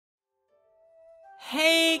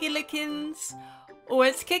Hey Gillikins!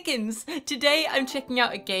 What's kickins? Today I'm checking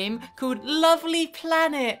out a game called Lovely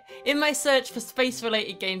Planet. In my search for space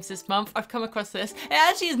related games this month, I've come across this. It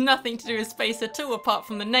actually has nothing to do with space at all apart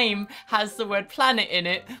from the name has the word planet in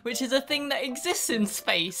it, which is a thing that exists in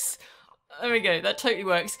space. There we go, that totally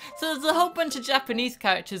works. So there's a whole bunch of Japanese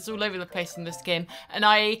characters all over the place in this game, and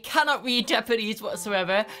I cannot read Japanese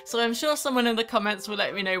whatsoever, so I'm sure someone in the comments will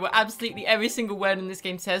let me know what absolutely every single word in this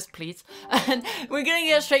game says, please. And we're gonna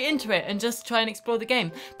get straight into it and just try and explore the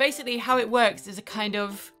game. Basically, how it works is a kind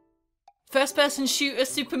of first-person shooter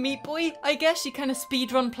Super Meat Boy, I guess. You kind of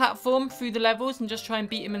speedrun platform through the levels and just try and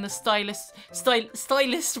beat him in the stylist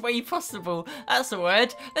way possible. That's a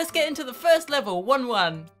word. Let's get into the first level,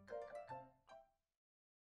 1-1.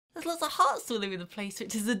 There's lots of hearts all over the place,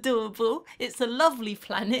 which is adorable. It's a lovely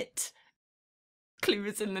planet. Clue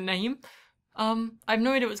is in the name. I have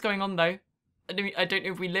no idea what's going on though. I don't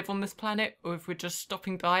know if we live on this planet or if we're just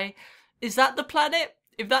stopping by. Is that the planet?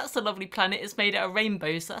 If that's a lovely planet, it's made out of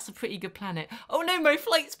rainbows, so that's a pretty good planet. Oh no, my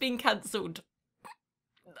flight's been cancelled.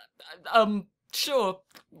 Sure.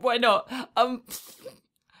 Why not?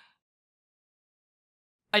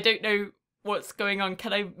 I don't know what's going on.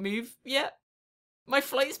 Can I move yet? My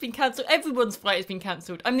flight's been cancelled. Everyone's flight has been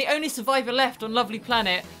cancelled. I'm the only survivor left on Lovely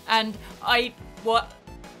Planet, and what?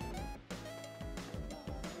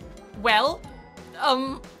 Well,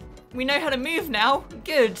 we know how to move now.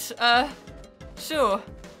 Good. Sure.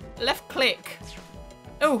 Left click.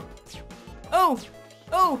 Oh. Oh.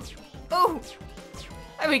 Oh. Oh.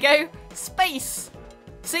 There we go. Space.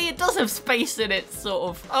 See, it does have space in it, sort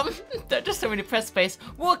of. Don't just tell me to press space.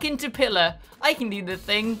 Walk into pillar. I can do the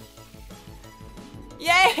thing.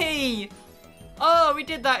 Yay! Oh, we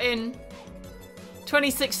did that in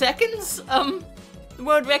 26 seconds. The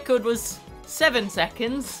world record was 7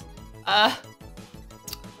 seconds.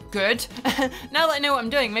 Good. Now that I know what I'm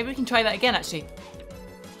doing, maybe we can try that again, actually.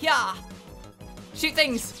 Yeah! Shoot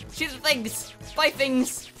things! Shoot things! Buy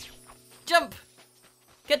things! Jump!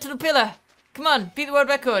 Get to the pillar! Come on, beat the world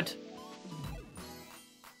record!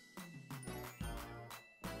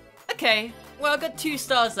 Okay. Well, I got 2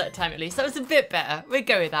 stars that time at least. That was a bit better. We'll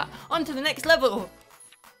go with that. On to the next level.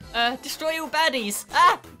 Destroy all baddies.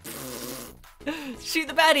 Ah! Shoot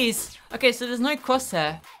the baddies. Okay, so there's no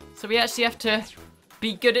crosshair. So we actually have to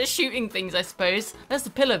be good at shooting things, I suppose. There's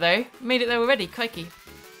the pillar, though. Made it there already. Crikey.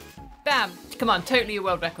 Bam. Come on, totally a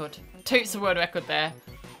world record. Totes a world record there.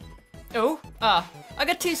 Oh, I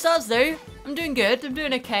got 2 stars, though. I'm doing good. I'm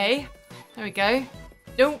doing okay. There we go.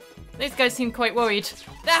 Oh, these guys seem quite worried.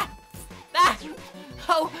 Ah! Ah!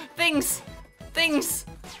 Oh, things! Things!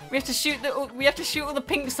 We have to shoot all the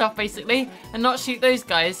pink stuff basically, and not shoot those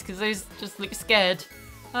guys because those just look scared.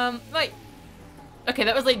 Right. Okay,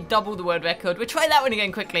 that was like double the world record. We'll try that one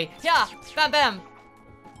again quickly. Yeah! Bam bam!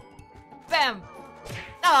 Bam!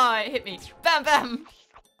 Ah, oh, it hit me. Bam bam!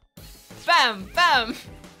 Bam bam!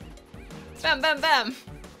 Bam bam bam!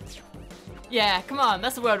 Yeah, come on,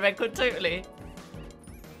 that's a world record totally.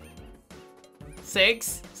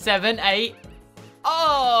 6, 7, 8.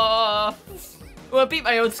 Oh! Well, I beat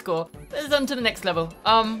my old score. Let's on to the next level.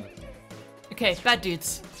 Okay, bad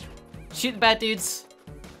dudes. Shoot the bad dudes.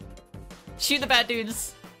 Shoot the bad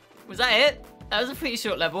dudes. Was that it? That was a pretty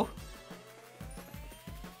short level.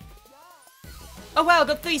 Oh wow, I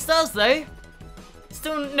got 3 stars though.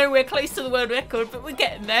 Still nowhere close to the world record, but we're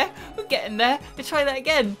getting there. We're getting there. We'll try that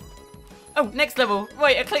again. Oh, next level.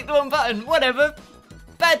 Wait, I clicked the wrong button. Whatever.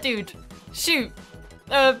 Bad dude. Shoot.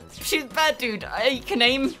 Shoot bad dude. I can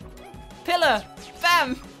aim. Pillar.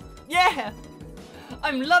 Bam. Yeah.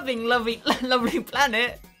 I'm loving Lovely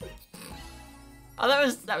Planet. Oh, that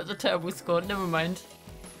was a terrible score. Never mind.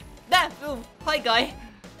 Ah, oh, hi guy.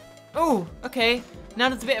 Oh, okay. Now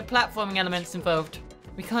there's a bit of platforming elements involved.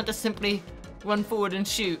 We can't just simply run forward and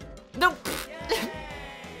shoot. Nope.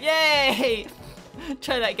 Yay.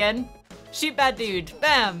 Try that again. Shoot bad dude.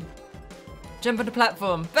 Bam. Jump on the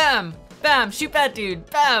platform. Bam. Bam! Shoot bad dude!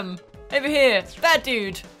 Bam! Over here! Bad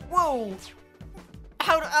dude! Whoa!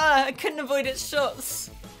 I couldn't avoid its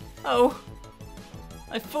shots! Oh.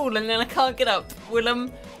 I've fallen and I can't get up.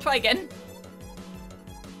 We'll, try again.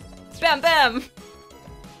 Bam bam!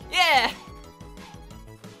 Yeah!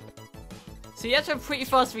 So you have to have pretty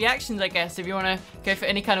fast reactions, I guess, if you want to go for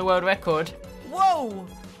any kind of world record. Whoa!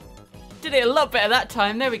 Did it a lot better that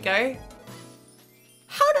time. There we go.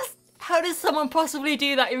 How does someone possibly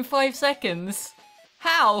do that in 5 seconds?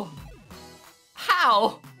 How?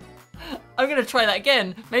 How? I'm gonna try that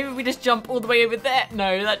again. Maybe we just jump all the way over there.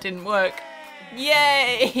 No, that didn't work.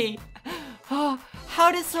 Yay! Oh,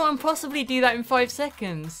 how did someone possibly do that in 5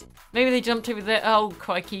 seconds? Maybe they jumped over there. Oh,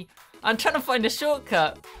 crikey. I'm trying to find a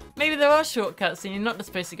shortcut. Maybe there are shortcuts and you're not just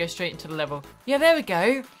supposed to go straight into the level. Yeah, there we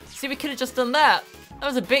go. See, we could have just done that. That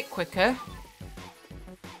was a bit quicker.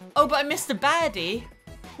 Oh, but I missed a baddie.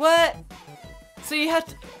 What? So you had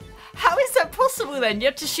to... How is that possible then? You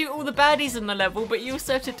have to shoot all the baddies in the level, but you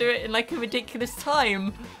also have to do it in like a ridiculous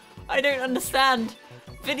time. I don't understand.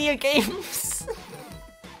 Video games.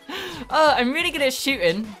 Oh, I'm really good at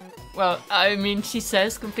shooting. Well, I mean, she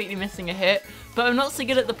says, completely missing a hit. But I'm not so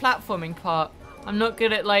good at the platforming part. I'm not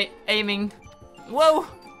good at, like, aiming. Whoa!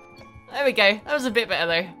 There we go. That was a bit better,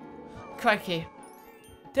 though. Crikey.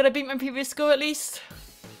 Did I beat my previous score, at least?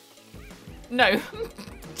 No.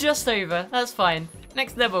 Just over. That's fine.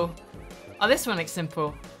 Next level. Oh, this one looks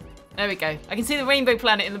simple. There we go. I can see the rainbow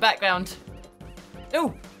planet in the background.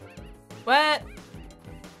 Ooh! What?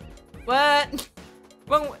 What?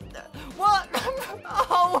 Wrong. What?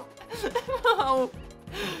 Oh! Oh!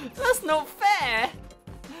 That's not fair!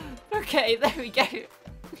 Okay, there we go.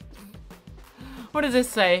 What does this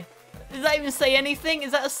say? Does that even say anything?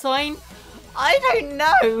 Is that a sign? I don't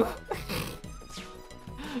know!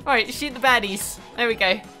 Right, shoot the baddies. There we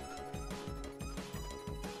go.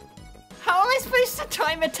 How am I supposed to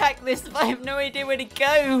time attack this if I have no idea where to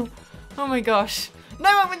go? Oh my gosh. No,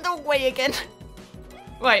 I'm in the way again.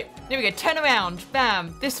 Right, here we go. Turn around.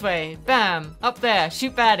 Bam. This way. Bam. Up there.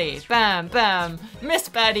 Shoot baddie. Bam. Bam. Miss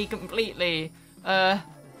baddie completely. Over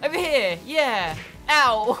here. Yeah.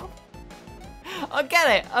 Ow. I'll get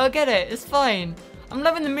it. I'll get it. It's fine. I'm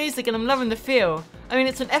loving the music and I'm loving the feel. I mean,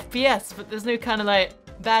 it's an FPS, but there's no kind of like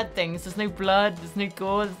bad things. There's no blood. There's no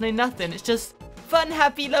gore. There's no nothing. It's just fun,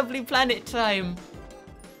 happy, lovely planet time.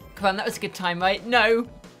 Come on, that was a good time, right? No.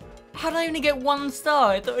 How did I only get 1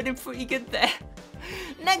 star? I thought I did pretty good there.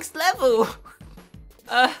 Next level!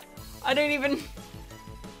 I don't even...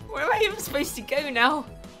 Where am I even supposed to go now?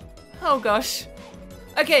 Oh gosh.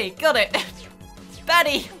 Okay, got it.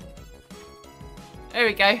 Baddie! There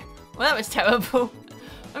we go. Well, that was terrible.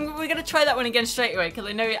 We're going to try that one again straight away because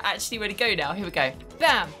I know actually where to go now. Here we go.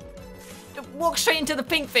 Bam! Walk straight into the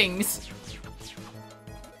pink things.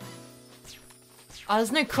 Oh,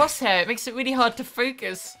 there's no crosshair. It makes it really hard to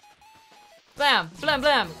focus. Blam! Blam!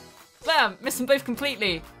 Blam! Blam! Missed them both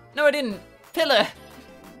completely. No, I didn't. Pillar.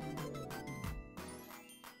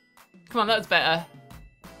 Come on, that was better.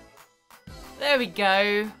 There we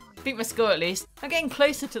go. Beat my score at least. I'm getting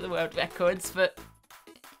closer to the world records, but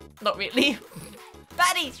not really.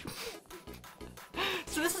 Baddie!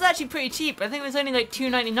 So this is actually pretty cheap. I think it was only like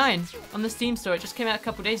 $2.99 on the Steam store. It just came out a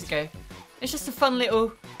couple days ago. It's just a fun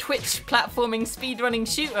little Twitch platforming speedrunning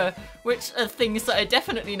shooter, which are things that I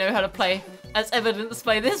definitely know how to play, as evidenced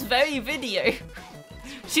by this very video.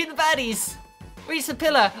 Shoot the baddies! Reach the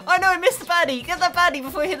pillar! Oh no, I missed the baddie! Get that baddie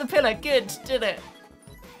before I hit the pillar! Good, did it.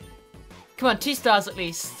 Come on, 2 stars at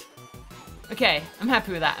least. Okay, I'm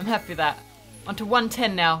happy with that, I'm happy with that. On to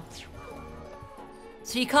 110 now.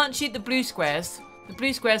 So you can't shoot the blue squares. The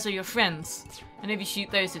blue squares are your friends. And if you shoot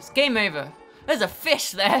those, it's game over. There's a fish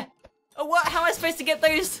there! Oh, what? How am I supposed to get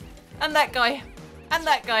those? And that guy. And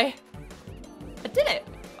that guy. I did it.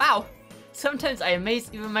 Wow. Sometimes I amaze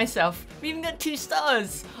even myself. We even got 2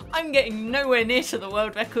 stars. I'm getting nowhere near to the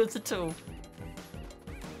world records at all.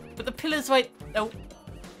 But the pillar's right... Oh.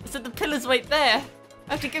 I said the pillar's right there.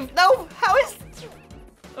 I have to give... No! How is...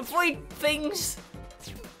 Avoid things.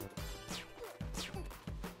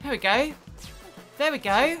 There we go. There we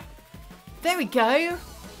go. There we go.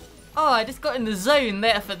 Oh, I just got in the zone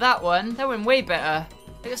there for that one. That went way better.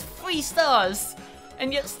 It was 3 stars.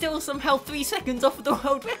 And yet still somehow 3 seconds off of the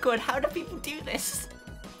world record. How do people do this?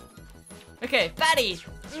 Okay, baddie.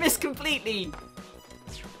 Missed completely.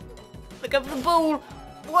 Look up the ball.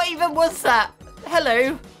 What even was that?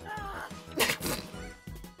 Hello.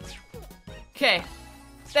 Okay.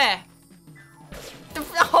 There.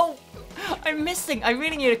 Oh, I'm missing. I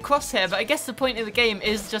really need a crosshair, but I guess the point of the game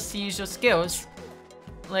is just to use your skills.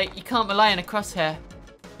 Like, you can't rely on a crosshair.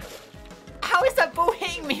 How is that ball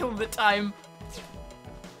hitting me all the time?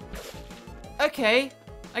 Okay,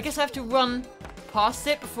 I guess I have to run past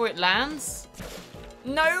it before it lands.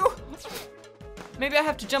 No! Maybe I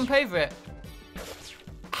have to jump over it.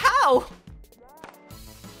 How?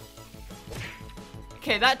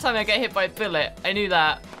 Okay, that time I get hit by a bullet. I knew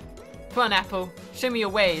that. Come on, Apple. Show me your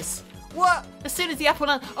ways. What? As soon as the apple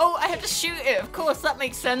lands... Oh, I have to shoot it. Of course, that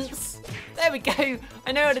makes sense. There we go.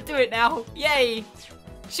 I know how to do it now. Yay.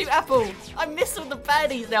 Shoot apple. I missed all the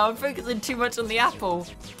baddies now. I'm focusing too much on the apple.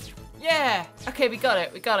 Yeah. Okay, we got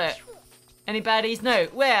it. We got it. Any baddies? No.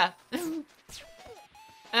 Where?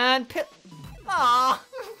 And Aww.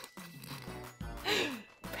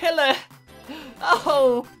 Pillar.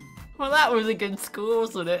 Oh. Well, that was a good score,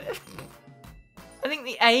 wasn't it? I think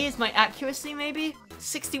the A is my accuracy, maybe?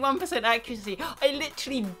 61% accuracy. I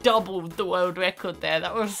literally doubled the world record there.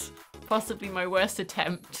 That was possibly my worst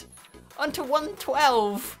attempt. On to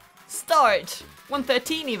 112. Start.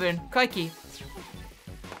 113 even. Crikey.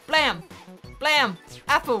 Blam. Blam.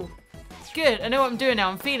 Apple. Good. I know what I'm doing now.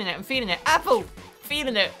 I'm feeling it. I'm feeling it. Apple.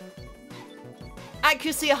 Feeling it.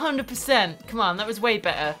 Accuracy 100%. Come on, that was way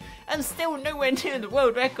better. And still nowhere near the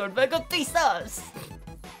world record, but I got 3 stars.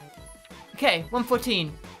 Okay,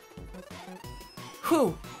 114.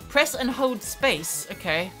 Whew. Press and hold space.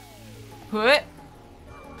 Okay. Hut.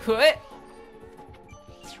 Hut.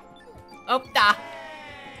 Oh, ah.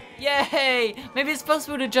 Yay! Maybe it's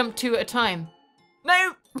possible to jump 2 at a time.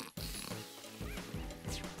 No!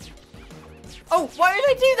 Oh, why did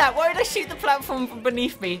I do that? Why did I shoot the platform from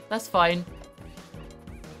beneath me? That's fine.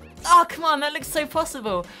 Oh, come on, that looks so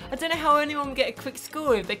possible. I don't know how anyone would get a quick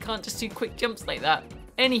score if they can't just do quick jumps like that.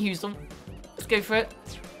 Anywho, let's go for it.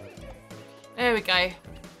 There we go.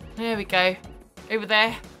 There we go. Over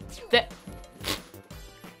there. There.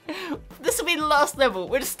 This will be the last level.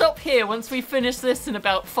 We'll stop here once we finish this in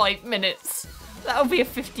about 5 minutes. That'll be a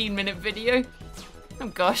 15-minute video. Oh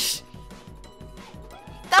gosh.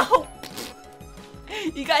 No!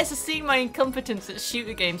 You guys are seeing my incompetence at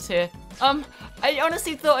shooter games here. I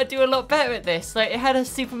honestly thought I'd do a lot better at this. Like, it had a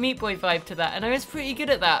Super Meat Boy vibe to that, and I was pretty good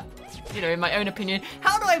at that. You know, in my own opinion.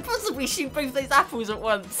 How do I possibly shoot both those apples at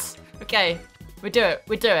once? Okay, we do it.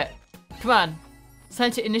 We do it. Come on. It's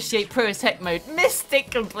time to initiate Pro as Heck mode. Missed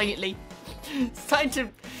it completely. It's time to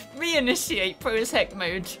reinitiate Pro as Heck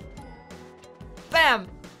mode. Bam!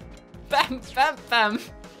 Bam, bam, bam.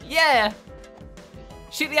 Yeah!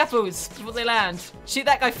 Shoot the apples before they land. Shoot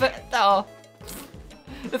that guy first. Oh.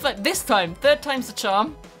 It's like this time. 3rd time's the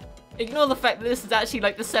charm. Ignore the fact that this is actually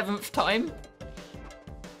like the 7th time.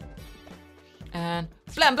 And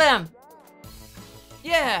blam, blam.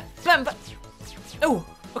 Yeah! Blam, blam. Oh,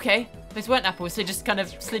 okay. Those weren't apples, they just kind of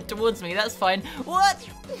slid towards me. That's fine. What?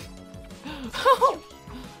 Oh!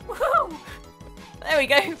 Whoa! There we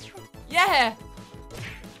go. Yeah!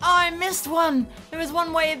 Oh, I missed one! There was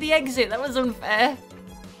one way at the exit. That was unfair.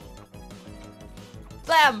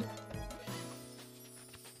 Blam!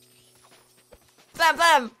 Blam,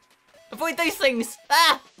 blam! Avoid those things!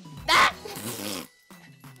 Ah! Ah!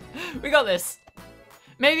 We got this.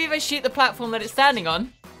 Maybe if I shoot the platform that it's standing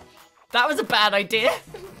on. That was a bad idea.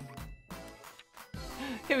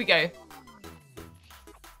 Here we go.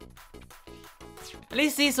 At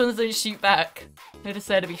least these ones don't shoot back. They're just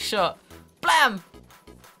there to be shot. Blam!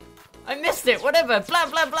 I missed it, whatever.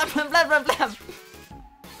 Blam, blam, blam, blam, blam, blam, blam.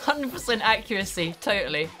 100% accuracy,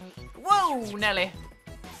 totally. Whoa, Nelly.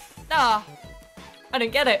 Ah, I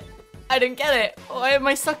don't get it. I don't get it. Why am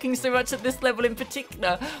I sucking so much at this level in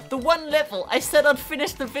particular? The one level, I said I'd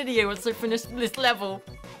finish the video once I finished this level.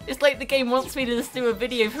 It's like the game wants me to just do a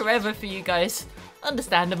video forever for you guys.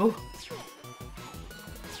 Understandable.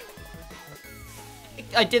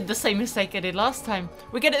 I did the same mistake I did last time.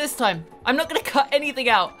 We get it this time. I'm not gonna cut anything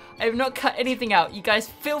out. I have not cut anything out. You guys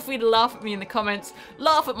feel free to laugh at me in the comments.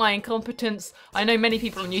 Laugh at my incompetence. I know many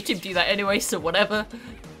people on YouTube do that anyway, so whatever.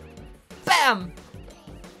 Bam!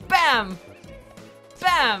 Bam!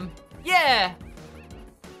 Bam! Yeah!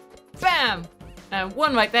 Bam! And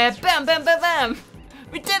one right there. Bam, bam, bam, bam!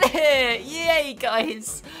 We did it! Yay,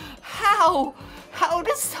 guys! How? How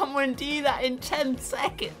does someone do that in 10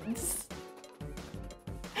 seconds?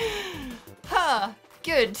 Huh,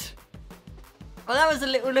 good. Well, that was a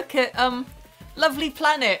little look at Lovely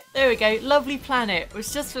Planet. There we go, Lovely Planet. It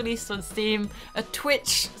was just released on Steam. A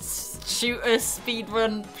Twitch shooter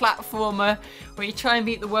speedrun platformer where you try and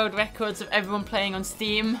beat the world records of everyone playing on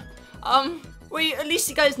Steam. Well, at least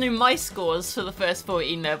you guys know my scores for the first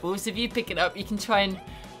 14 levels. If you pick it up, you can try and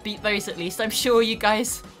beat those at least. I'm sure you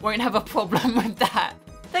guys won't have a problem with that.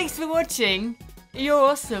 Thanks for watching. You're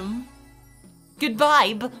awesome.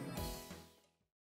 Goodbye.